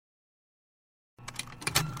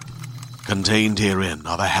Contained herein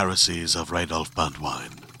are the heresies of Radolf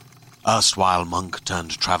Burntwine, erstwhile monk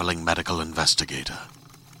turned traveling medical investigator.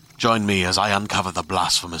 Join me as I uncover the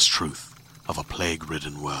blasphemous truth of a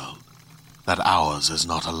plague-ridden world, that ours is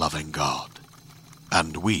not a loving God,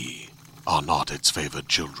 and we are not its favored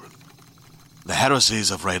children. The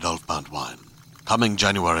heresies of Radolf Burntwine, coming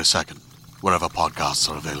January 2nd, wherever podcasts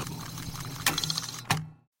are available.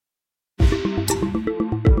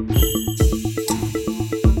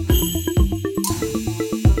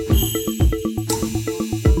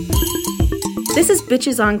 This is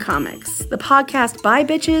Bitches on Comics, the podcast by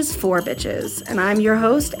bitches for bitches, and I'm your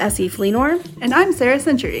host, Essie Fleenor. And I'm Sarah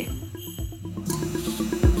Century.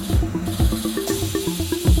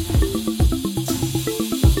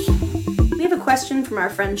 We have a question from our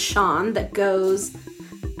friend Sean that goes,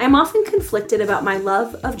 I'm often conflicted about my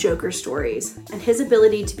love of Joker stories and his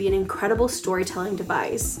ability to be an incredible storytelling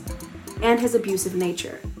device and his abusive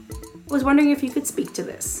nature. I was wondering if you could speak to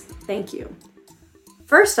this. Thank you.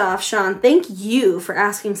 First off, Sean, thank you for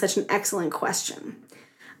asking such an excellent question.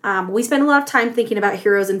 We spend a lot of time thinking about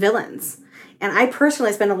heroes and villains, and I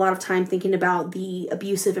personally spend a lot of time thinking about the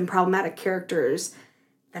abusive and problematic characters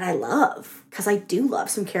that I love, because I do love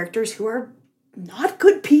some characters who are not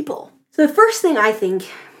good people. So the first thing I think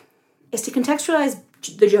is to contextualize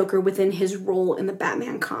the Joker within his role in the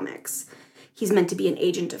Batman comics. He's meant to be an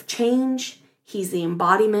agent of change. He's the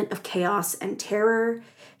embodiment of chaos and terror.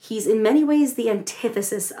 He's in many ways the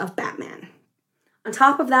antithesis of Batman. On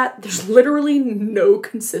top of that, there's literally no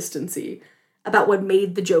consistency about what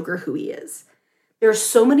made the Joker who he is. There are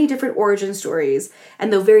so many different origin stories,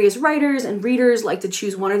 and though various writers and readers like to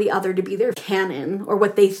choose one or the other to be their canon or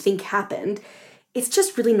what they think happened, it's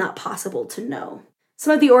just really not possible to know.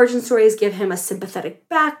 Some of the origin stories give him a sympathetic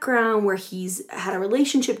background where he's had a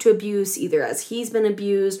relationship to abuse, either as he's been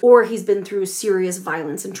abused or he's been through serious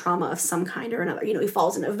violence and trauma of some kind or another. He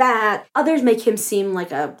falls in a vat. Others make him seem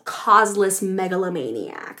like a causeless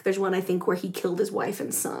megalomaniac. There's one, I think, where he killed his wife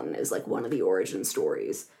and son is like one of the origin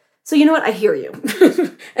stories. So you know what? I hear you.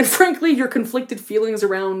 And frankly, your conflicted feelings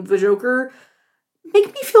around the Joker make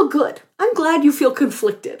me feel good. I'm glad you feel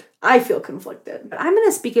conflicted. I feel conflicted. But I'm going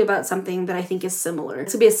to speak about something that I think is similar.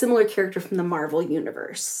 It's going to be a similar character from the Marvel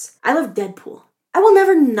Universe. I love Deadpool. I will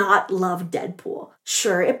never not love Deadpool.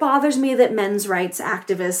 Sure, it bothers me that men's rights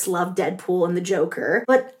activists love Deadpool and the Joker,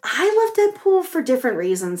 but I love Deadpool for different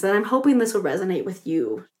reasons, and I'm hoping this will resonate with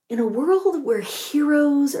you. In a world where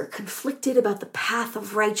heroes are conflicted about the path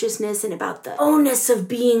of righteousness and about the onus of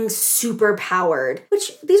being superpowered,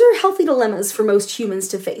 which these are healthy dilemmas for most humans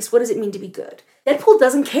to face. What does it mean to be good? Deadpool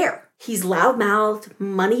doesn't care. He's loud-mouthed,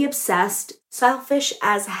 money-obsessed, selfish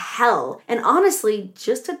as hell, and honestly,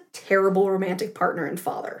 just a terrible romantic partner and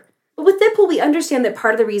father. But with Deadpool, we understand that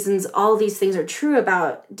part of the reasons all these things are true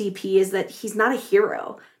about DP is that he's not a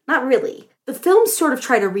hero. Not really. The films sort of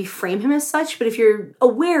try to reframe him as such, but if you're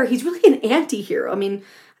aware, he's really an anti-hero. I mean,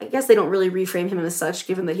 I guess they don't really reframe him as such,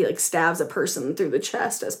 given that he stabs a person through the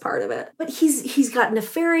chest as part of it. But he's got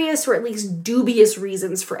nefarious or at least dubious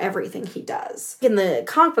reasons for everything he does. In the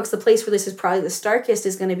comic books, the place where this is probably the starkest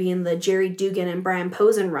is going to be in the Jerry Dugan and Brian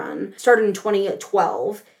Posen run, started in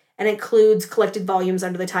 2012, and includes collected volumes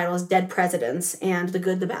under the titles Dead Presidents and The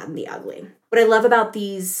Good, the Bad, and the Ugly. What I love about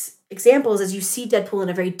these examples is you see Deadpool in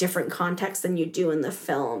a very different context than you do in the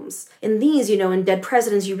films. In these, in Dead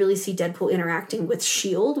Presidents, you really see Deadpool interacting with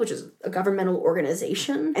S.H.I.E.L.D., which is a governmental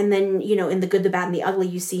organization. And then, in The Good, the Bad, and the Ugly,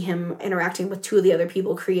 you see him interacting with two of the other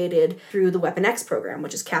people created through the Weapon X program,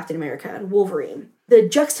 which is Captain America and Wolverine. The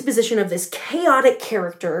juxtaposition of this chaotic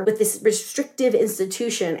character with this restrictive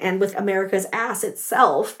institution and with America's ass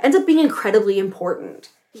itself ends up being incredibly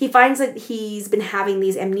important. He finds that he's been having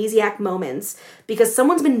these amnesiac moments because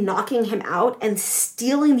someone's been knocking him out and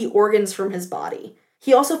stealing the organs from his body.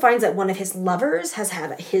 He also finds that one of his lovers has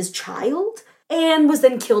had his child and was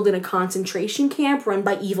then killed in a concentration camp run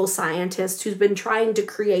by evil scientists who's been trying to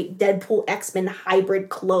create Deadpool X-Men hybrid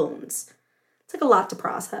clones. It's a lot to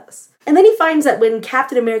process. And then he finds that when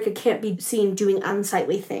Captain America can't be seen doing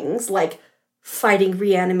unsightly things like fighting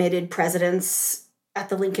reanimated presidents at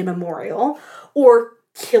the Lincoln Memorial or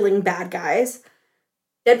killing bad guys,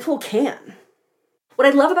 Deadpool can. What I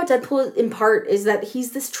love about Deadpool in part is that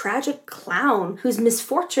he's this tragic clown whose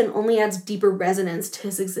misfortune only adds deeper resonance to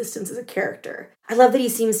his existence as a character. I love that he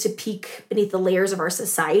seems to peek beneath the layers of our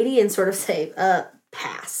society and sort of say,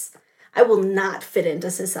 pass. I will not fit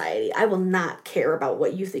into society. I will not care about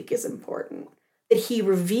what you think is important. That he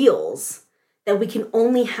reveals that we can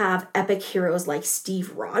only have epic heroes like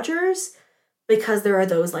Steve Rogers because there are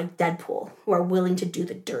those like Deadpool who are willing to do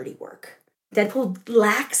the dirty work. Deadpool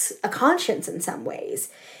lacks a conscience in some ways.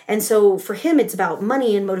 And so for him, it's about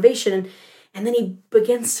money and motivation. And then he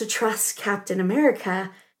begins to trust Captain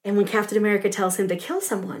America. And when Captain America tells him to kill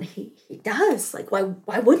someone, he does. Like,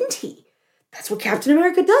 why wouldn't he? That's what Captain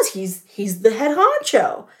America does. He's the head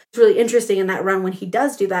honcho. It's really interesting in that run when he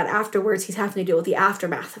does do that. Afterwards, he's having to deal with the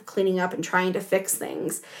aftermath of cleaning up and trying to fix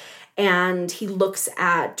things. And he looks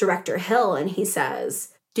at Director Hill and he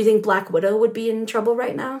says, do you think Black Widow would be in trouble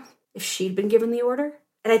right now if she'd been given the order?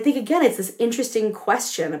 And I think, again, it's this interesting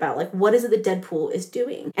question about, like, what is it that Deadpool is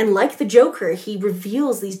doing? And like the Joker, he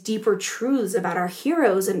reveals these deeper truths about our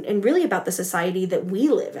heroes and really about the society that we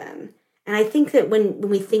live in. And I think that when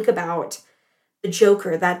we think about the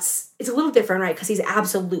Joker, it's a little different, right? Because he's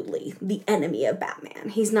absolutely the enemy of Batman.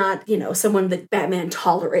 He's not, someone that Batman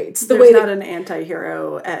tolerates. There's not an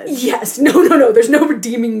anti-hero edge. Yes, no. There's no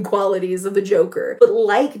redeeming qualities of the Joker. But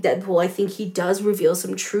like Deadpool, I think he does reveal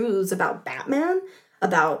some truths about Batman,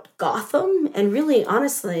 about Gotham, and really,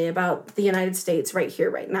 honestly, about the United States right here,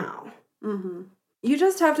 right now. Mm-hmm. You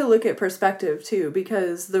just have to look at perspective, too,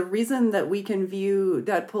 because the reason that we can view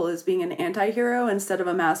Deadpool as being an anti-hero instead of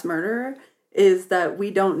a mass murderer is that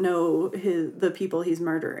we don't know the people he's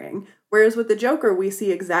murdering. Whereas with the Joker, we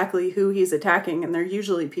see exactly who he's attacking, and they're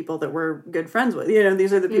usually people that we're good friends with.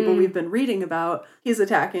 These are the people we've been reading about. He's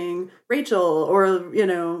attacking Rachel or,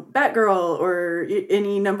 Batgirl or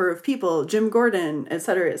any number of people, Jim Gordon, et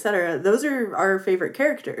cetera, et cetera. Those are our favorite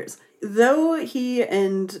characters. Though he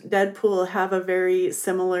and Deadpool have a very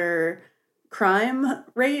similar crime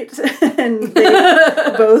rate, and they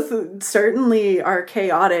both certainly are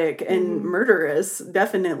chaotic and murderous,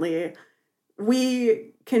 definitely,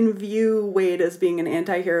 we can view Wade as being an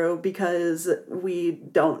anti-hero because we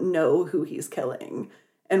don't know who he's killing,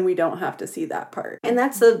 and we don't have to see that part. And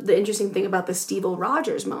that's the interesting thing about the Steve-O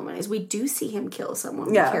Rogers moment, is we do see him kill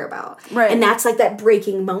someone we care about. Right. And that's like that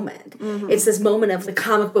breaking moment. Mm-hmm. It's this moment of the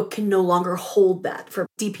comic book can no longer hold that for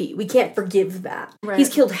DP. We can't forgive that. Right. He's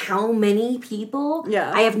killed how many people?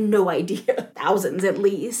 Yeah. I have no idea. Thousands at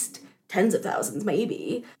least. Tens of thousands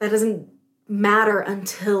maybe. That doesn't matter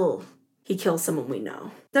until he kills someone we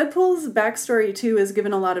know. Deadpool's backstory, too, is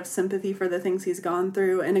given a lot of sympathy for the things he's gone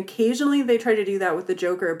through, and occasionally they try to do that with the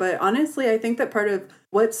Joker, but honestly, I think that part of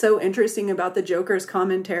what's so interesting about the Joker's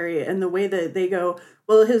commentary and the way that they go,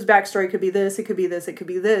 well, his backstory could be this, it could be this, it could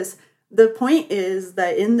be this. The point is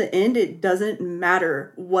that in the end, it doesn't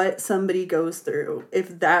matter what somebody goes through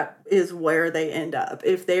if that is where they end up.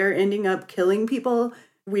 If they're ending up killing people,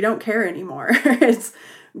 we don't care anymore. It's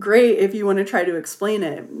great if you want to try to explain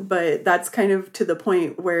it, but that's kind of to the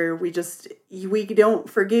point where we don't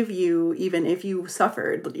forgive you even if you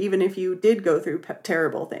suffered, even if you did go through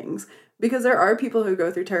terrible things, because there are people who go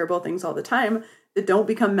through terrible things all the time that don't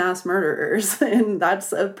become mass murderers, and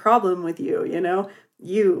that's a problem with you,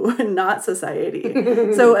 you, not society.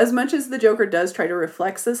 So as much as the Joker does try to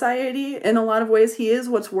reflect society, in a lot of ways he is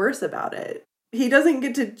what's worse about it. He doesn't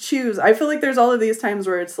get to choose. I feel like there's all of these times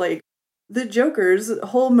where it's like, the Joker's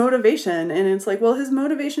whole motivation, and it's like, well, his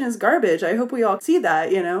motivation is garbage. I hope we all see that,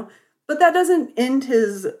 But that doesn't end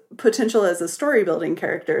his potential as a story-building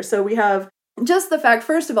character. So we have just the fact,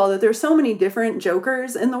 first of all, that there's so many different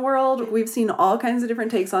Jokers in the world. We've seen all kinds of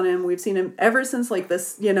different takes on him. We've seen him ever since, like,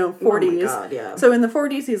 this, 40s. Oh my God, yeah. So in the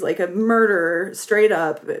 40s, he's like a murderer, straight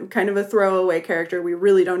up, kind of a throwaway character. We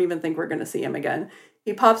really don't even think we're going to see him again.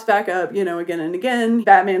 He pops back up, again and again.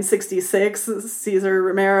 Batman 66, Cesar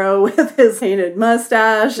Romero with his painted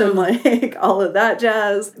mustache and, all of that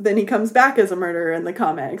jazz. Then he comes back as a murderer in the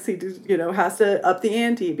comics. He, has to up the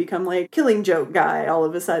ante, become, Killing Joke guy all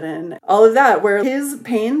of a sudden. All of that, where his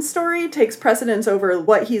pain story takes precedence over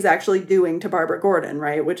what he's actually doing to Barbara Gordon,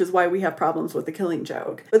 right? Which is why we have problems with the Killing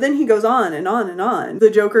Joke. But then he goes on and on and on. The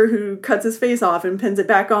Joker who cuts his face off and pins it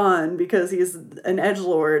back on because he's an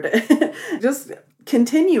edgelord. Just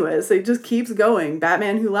continuous. It just keeps going.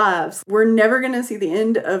 Batman Who Laughs. We're never going to see the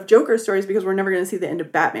end of Joker stories because we're never going to see the end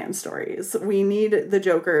of Batman stories. We need the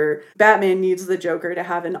Joker. Batman needs the Joker to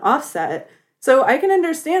have an offset. So I can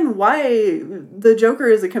understand why the Joker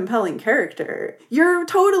is a compelling character. You're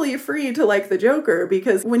totally free to like the Joker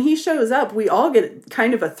because when he shows up, we all get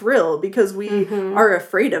kind of a thrill because we are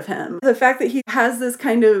afraid of him. The fact that he has this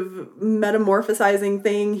kind of metamorphosizing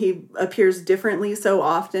thing, he appears differently so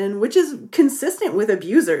often, which is consistent with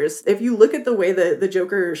abusers. If you look at the way that the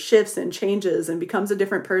Joker shifts and changes and becomes a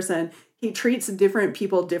different person, he treats different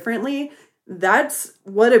people differently. That's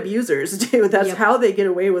what abusers do. That's how they get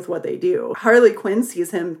away with what they do. Harley Quinn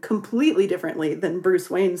sees him completely differently than Bruce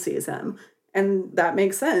Wayne sees him. And that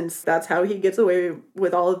makes sense. That's how he gets away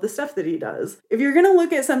with all of the stuff that he does. If you're going to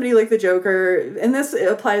look at somebody like the Joker, and this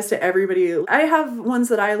applies to everybody, I have ones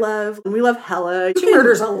that I love. We love Hela. She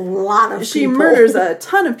murders a lot of people. She murders a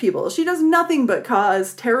ton of people. She does nothing but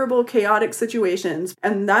cause terrible, chaotic situations.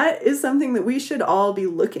 And that is something that we should all be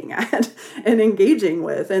looking at and engaging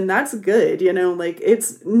with. And that's good. Like,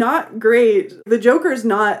 it's not great. The Joker's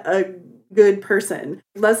not a good person.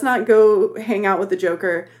 Let's not go hang out with the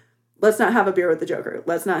Joker. Let's not have a beer with the Joker.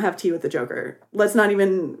 Let's not have tea with the Joker. Let's not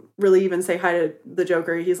even say hi to the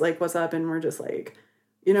Joker. He's like, what's up? And we're just like,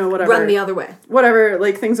 whatever. Run the other way. Whatever.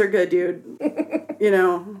 Like, things are good, dude.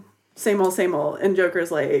 Same old, same old. And Joker's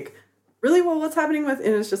like, really? Well, what's happening with...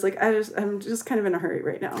 And it's just like, I'm just kind of in a hurry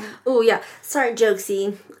right now. Oh, yeah. Sorry,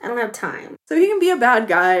 Jokesy. I don't have time. So he can be a bad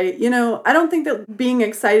guy. I don't think that being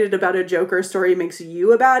excited about a Joker story makes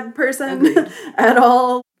you a bad person at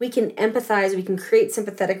all. We can empathize, we can create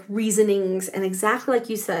sympathetic reasonings, and exactly like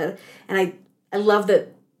you said, and I love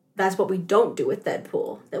that that's what we don't do with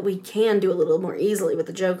Deadpool, that we can do a little more easily with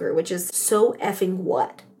the Joker, which is so effing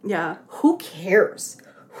what? Yeah. Who cares?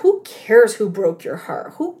 Who cares who broke your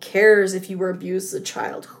heart? Who cares if you were abused as a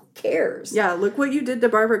child? Who cares? Yeah, look what you did to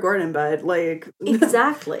Barbara Gordon, bud. Like,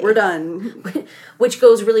 exactly. We're done. Which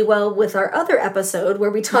goes really well with our other episode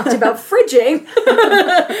where we talked about fridging.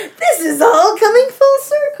 This is all coming full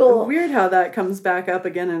circle. Weird how that comes back up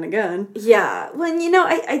again and again. Yeah. Well,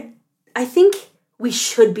 I think we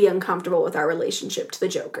should be uncomfortable with our relationship to the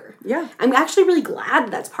Joker. Yeah. I'm actually really glad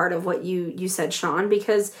that's part of what you said, Sean,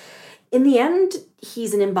 because in the end,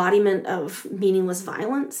 he's an embodiment of meaningless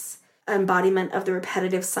violence, embodiment of the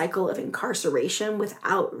repetitive cycle of incarceration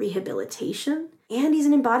without rehabilitation. And he's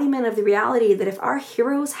an embodiment of the reality that if our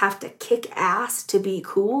heroes have to kick ass to be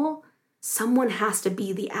cool, someone has to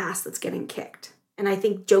be the ass that's getting kicked. And I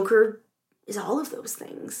think Joker is all of those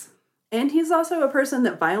things. And he's also a person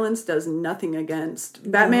that violence does nothing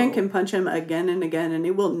against. Batman can punch him again and again, and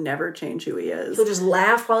it will never change who he is. He'll just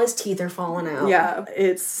laugh while his teeth are falling out. Yeah,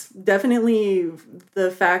 it's definitely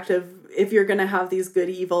the fact of if you're going to have these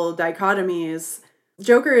good-evil dichotomies,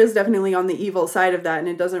 Joker is definitely on the evil side of that, and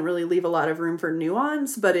it doesn't really leave a lot of room for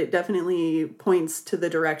nuance, but it definitely points to the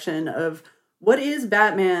direction of what is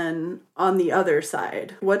Batman on the other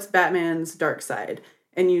side? What's Batman's dark side?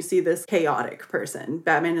 And you see this chaotic person.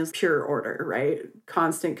 Batman is pure order, right?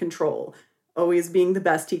 Constant control, always being the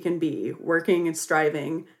best he can be, working and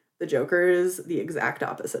striving. The Joker is the exact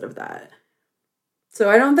opposite of that. So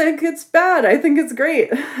I don't think it's bad. I think it's great.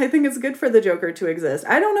 I think it's good for the Joker to exist.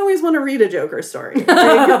 I don't always want to read a Joker story.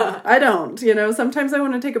 I don't. Sometimes I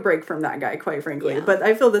want to take a break from that guy, quite frankly. Yeah. But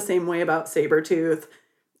I feel the same way about Sabretooth,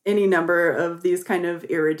 any number of these kind of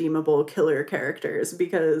irredeemable killer characters,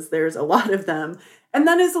 because there's a lot of them. And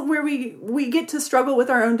that is where we get to struggle with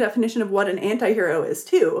our own definition of what an antihero is,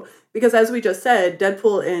 too. Because as we just said,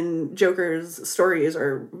 Deadpool and Joker's stories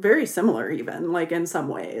are very similar, even, like, in some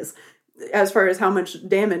ways, as far as how much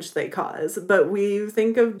damage they cause. But we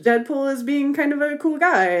think of Deadpool as being kind of a cool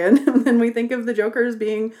guy, and then we think of the Joker as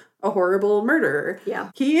being a horrible murderer.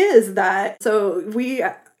 Yeah. He is that. So we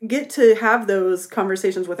get to have those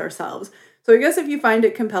conversations with ourselves. So I guess if you find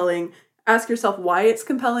it compelling, ask yourself why it's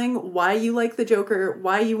compelling, why you like the Joker,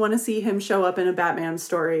 why you want to see him show up in a Batman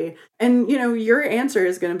story. And, your answer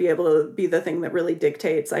is going to be able to be the thing that really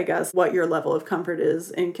dictates, I guess, what your level of comfort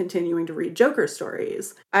is in continuing to read Joker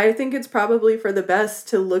stories. I think it's probably for the best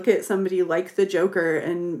to look at somebody like the Joker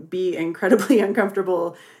and be incredibly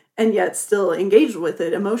uncomfortable and yet still engaged with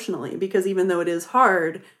it emotionally, because even though it is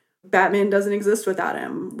hard, Batman doesn't exist without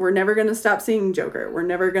him. We're never going to stop seeing Joker.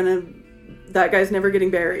 That guy's never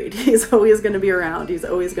getting buried. He's always going to be around. He's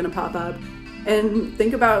always going to pop up. And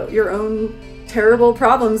think about your own terrible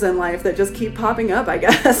problems in life that just keep popping up, I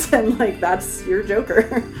guess. And, that's your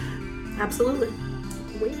Joker. Absolutely.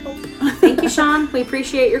 We hope. Thank you, Sean. We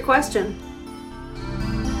appreciate your question.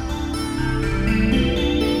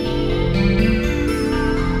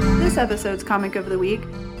 This episode's comic of the week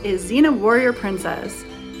is Xena Warrior Princess.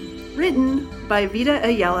 Written by Vita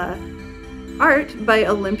Ayala. Art by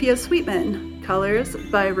Olympia Sweetman. Colors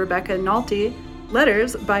by Rebecca Nolte.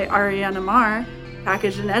 Letters by Ariana Marr.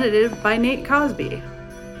 Packaged and edited by Nate Cosby.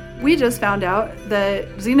 We just found out that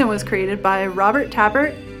Xena was created by Robert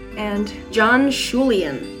Tappert and John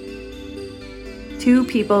Schulian. Two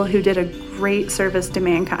people who did a great service to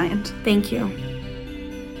mankind. Thank you.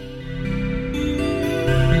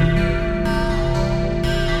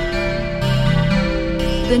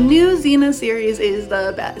 The new Xena series is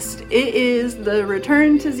the best. It is the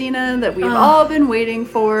return to Xena that we've all been waiting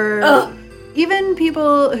for. Even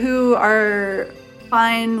people who are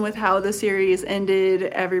fine with how the series ended.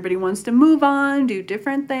 Everybody wants to move on, do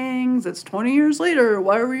different things. It's 20 years later.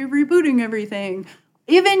 Why are we rebooting everything?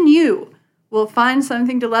 Even you will find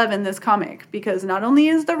something to love in this comic because not only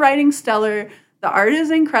is the writing stellar, the art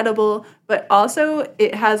is incredible, but also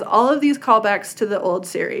it has all of these callbacks to the old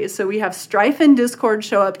series. So we have Strife and Discord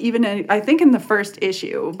show up even I think in the first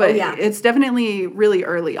issue, but it's definitely really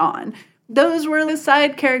early on. Those were the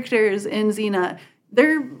side characters in Xena.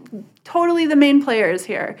 They're totally the main players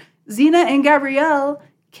here. Xena and Gabrielle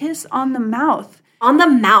kiss on the mouth. On the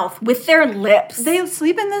mouth with their lips. They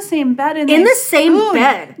sleep in the same bed and in the same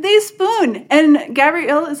bed. They spoon. And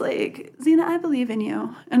Gabrielle is like, Xena, I believe in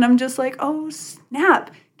you. And I'm just like, oh,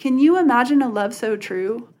 snap. Can you imagine a love so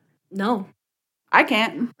true? No. I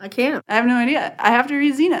can't. I can't. I have no idea. I have to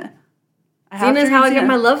read Xena. Xena's how I get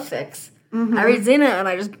my love fix. Mm-hmm. I read Xena and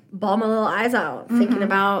I just bawl my little eyes out thinking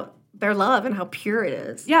about their love and how pure it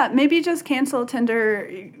is. Yeah, maybe just cancel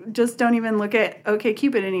Tinder. Just don't even look at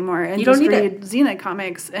OkCupid anymore and just read Xena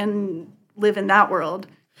comics and live in that world.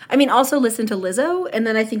 I mean, also listen to Lizzo, and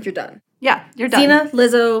then I think you're done. Yeah, you're done. Xena,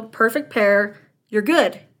 Lizzo, perfect pair. You're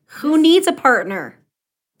good. Who needs a partner?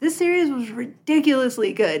 This series was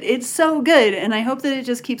ridiculously good. It's so good, and I hope that it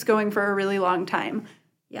just keeps going for a really long time.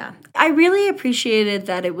 Yeah. I really appreciated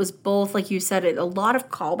that it was both, like you said, a lot of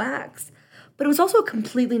callbacks, but it was also a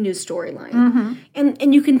completely new storyline. Mm-hmm.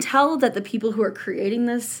 And you can tell that the people who are creating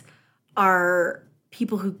this are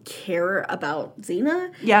people who care about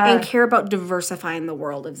Xena and care about diversifying the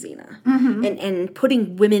world of Xena and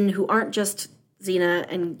putting women who aren't just Xena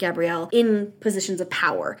and Gabrielle in positions of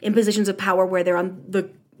power where they're on the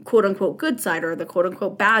quote-unquote good side or the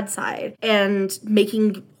quote-unquote bad side and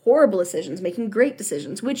making horrible decisions, making great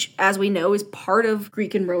decisions, which, as we know, is part of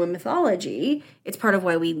Greek and Roman mythology. It's part of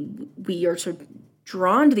why we are sort of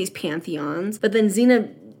drawn to these pantheons. But then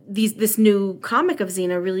Xena, this new comic of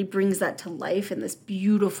Xena really brings that to life in this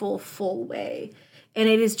beautiful, full way. And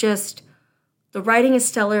it is just, the writing is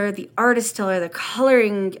stellar, the art is stellar, the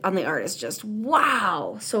coloring on the art is just,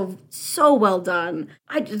 wow, so well done.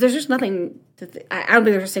 There's just nothing I don't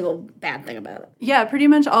think there's a single bad thing about it. Yeah, pretty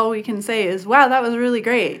much all we can say is, wow, that was really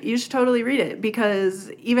great. You should totally read it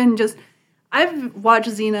because I've watched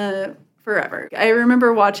Xena forever. I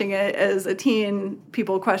remember watching it as a teen,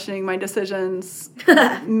 people questioning my decisions,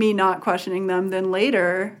 me not questioning them, then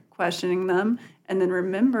later questioning them, and then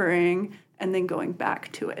remembering and then going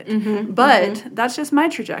back to it. But that's just my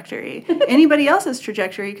trajectory. Anybody else's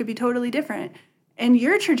trajectory could be totally different. And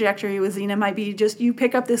your trajectory with Xena might be just you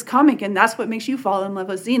pick up this comic and that's what makes you fall in love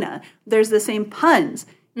with Xena. There's the same puns.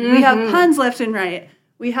 We have puns left and right.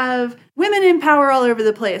 We have women in power all over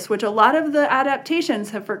the place, which a lot of the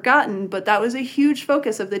adaptations have forgotten, but that was a huge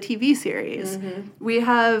focus of the TV series. We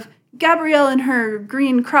have Gabrielle in her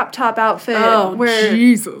green crop top outfit. Oh,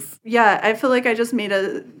 Jesus. Yeah, I feel like I just made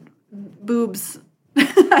a boobs.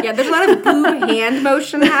 Yeah, there's a lot of boob hand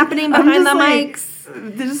motion happening behind the mics.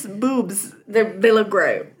 Just boobs. They look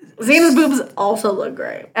great. Xena's boobs also look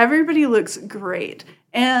great. Everybody looks great.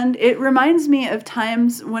 And it reminds me of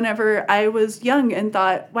times whenever I was young and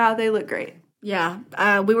thought, wow, they look great. Yeah.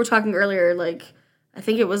 We were talking earlier, like, I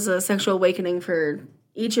think it was a sexual awakening for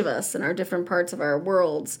each of us in our different parts of our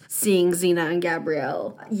worlds, seeing Xena and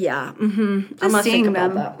Gabrielle. Yeah. Just I must seeing think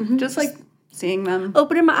them. about that. Just like seeing them.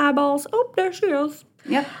 Opening my eyeballs. Oh, there she is.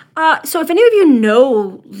 Yep. So if any of you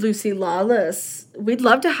know Lucy Lawless, we'd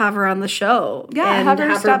love to have her on the show. Yeah, and have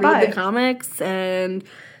her stop read by. the comics and,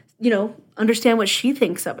 understand what she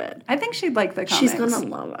thinks of it. I think she'd like the comics. She's gonna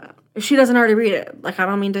love it. If she doesn't already read it, I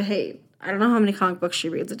don't mean to hate. I don't know how many comic books she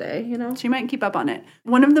reads a day, She might keep up on it.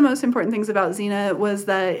 One of the most important things about Xena was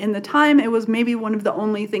that in the time, it was maybe one of the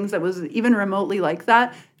only things that was even remotely like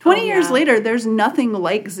that. 20 years later, there's nothing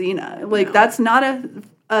like Xena. That's not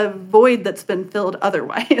a void that's been filled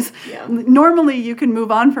otherwise. Yeah. Normally, you can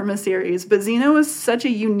move on from a series, but Xena was such a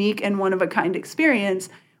unique and one-of-a-kind experience.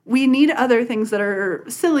 We need other things that are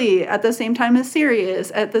silly at the same time as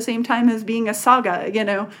serious, at the same time as being a saga,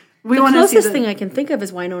 The closest thing I can think of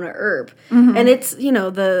is Winona Earp. And it's,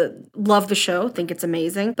 love the show, think it's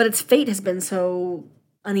amazing, but its fate has been so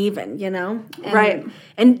uneven, Right.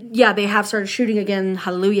 And yeah, they have started shooting again,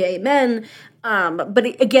 hallelujah, amen. But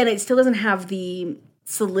again, it still doesn't have the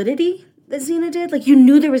solidity that Xena did. You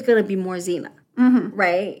knew there was going to be more Xena,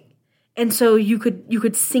 right? And so you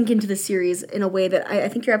could sink into the series in a way that I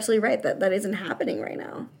think you're absolutely right, that isn't happening right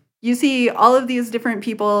now. You see all of these different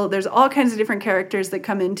people. There's all kinds of different characters that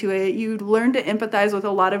come into it. You learn to empathize with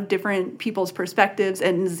a lot of different people's perspectives,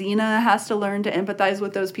 and Xena has to learn to empathize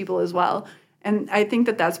with those people as well. And I think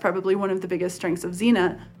that that's probably one of the biggest strengths of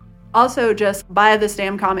Xena. Also, just buy this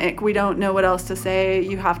damn comic. We don't know what else to say.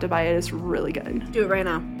 You have to buy it. It's really good. Do it right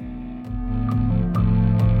now.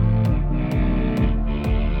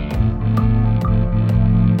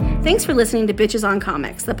 Thanks for listening to Bitches on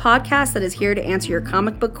Comics, the podcast that is here to answer your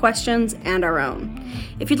comic book questions and our own.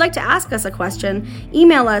 If you'd like to ask us a question,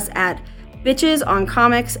 email us at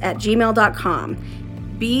bitchesoncomics@gmail.com.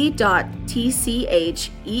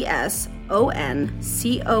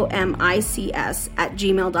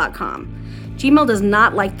 b.tchesoncomics@gmail.com. Gmail does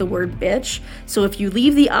not like the word bitch, so if you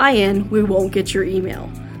leave the I in, we won't get your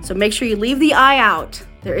email. So make sure you leave the I out.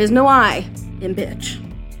 There is no I in bitch.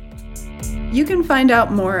 You can find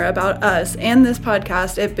out more about us and this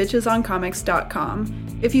podcast at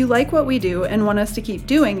bitchesoncomics.com. If you like what we do and want us to keep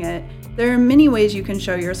doing it, there are many ways you can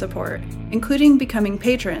show your support, including becoming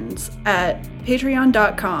patrons at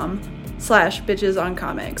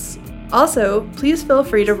patreon.com/bitchesoncomics. Also, please feel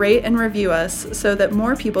free to rate and review us so that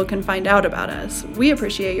more people can find out about us. We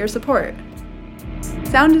appreciate your support.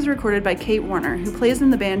 Sound is recorded by Kate Warner, who plays in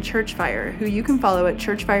the band Churchfire, who you can follow at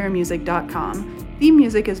churchfiremusic.com. Theme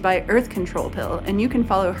music is by Earth Control Pill, and you can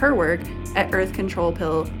follow her work at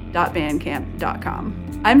earthcontrolpill.bandcamp.com.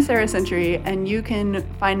 I'm Sarah Century, and you can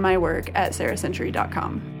find my work at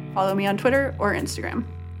sarahcentury.com. Follow me on Twitter or Instagram.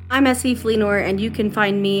 I'm Essie Fleenor, and you can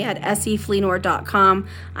find me at essiefleenor.com.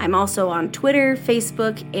 I'm also on Twitter,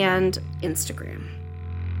 Facebook, and Instagram.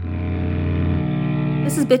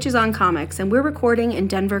 This is Bitches on Comics, and we're recording in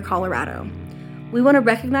Denver, Colorado. We want to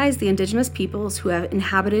recognize the indigenous peoples who have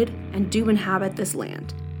inhabited and do inhabit this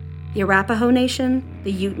land. The Arapaho Nation,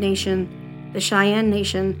 the Ute Nation, the Cheyenne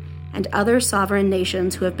Nation, and other sovereign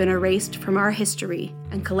nations who have been erased from our history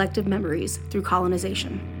and collective memories through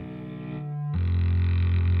colonization.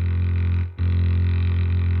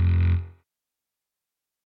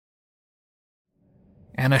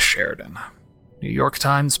 Anna Sheridan, New York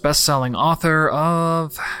Times bestselling author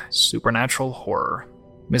of supernatural horror.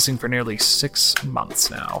 Missing for nearly 6 months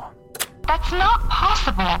now. That's not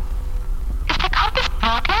possible. Is the compass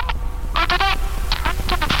broken? Or did I turn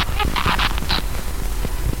to the past?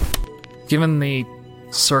 Given the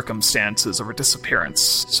circumstances of her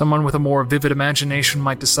disappearance, someone with a more vivid imagination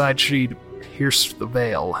might decide she'd pierced the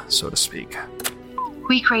veil, so to speak.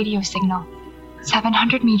 Weak radio signal.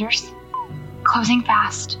 700 meters. Closing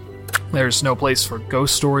fast. There's no place for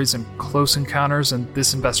ghost stories and close encounters in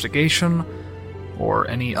this investigation, or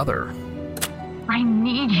any other. I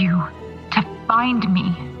need you to find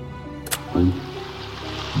me.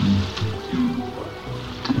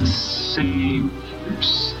 To save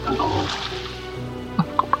yourself.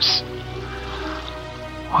 Of course.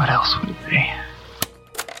 What else would it be?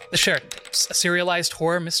 The Sheridan Tapes, a serialized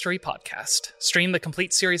horror mystery podcast. Stream the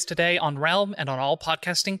complete series today on Realm and on all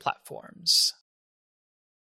podcasting platforms.